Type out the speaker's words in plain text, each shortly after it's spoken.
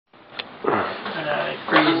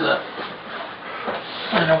freeze up.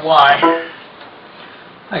 I don't know why.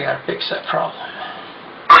 I gotta fix that problem.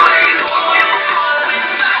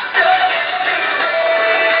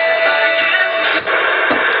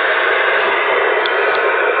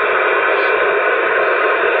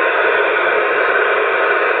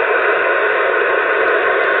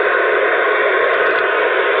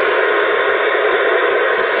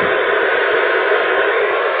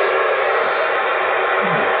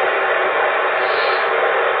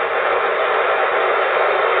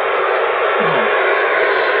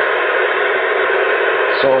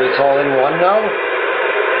 So it's all in one now?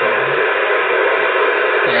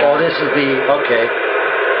 Yeah. Oh, this is the, okay.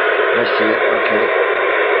 I see it, okay.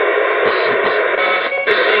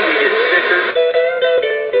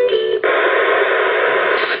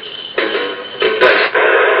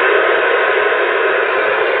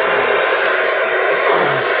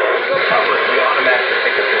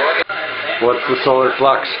 What's the solar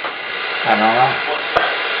flux? I don't know.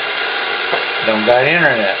 Don't got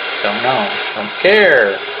internet. Don't know. Don't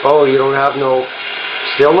care. Oh, you don't have no,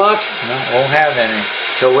 still not? No, won't have any.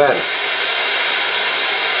 Till when?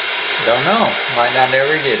 Don't know. Might not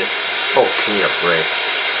ever get it. Oh, give me a break.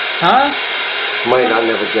 Huh? Might not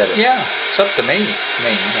never get it. Yeah, it's up to me. I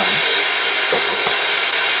mean, you know.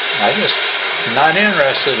 I just not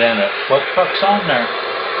interested in it. What the fuck's on there?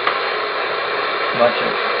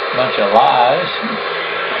 Bunch of lies.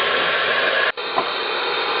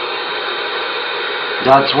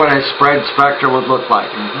 That's what a spread spectrum would look like.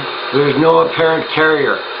 There's no apparent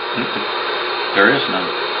carrier. There is none.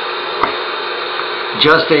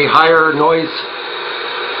 Just a higher noise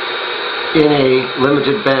in a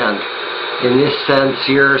limited band. In this sense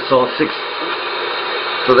here, so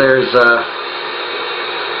there's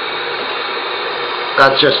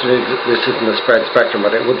that's just this isn't the spread spectrum,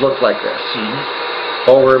 but it would look like this.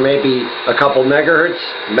 Over maybe a couple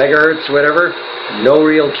megahertz, whatever, no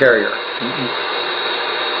real carrier.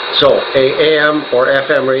 So a AM or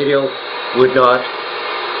FM radio would not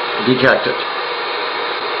detect it.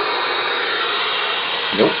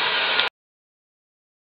 Nope.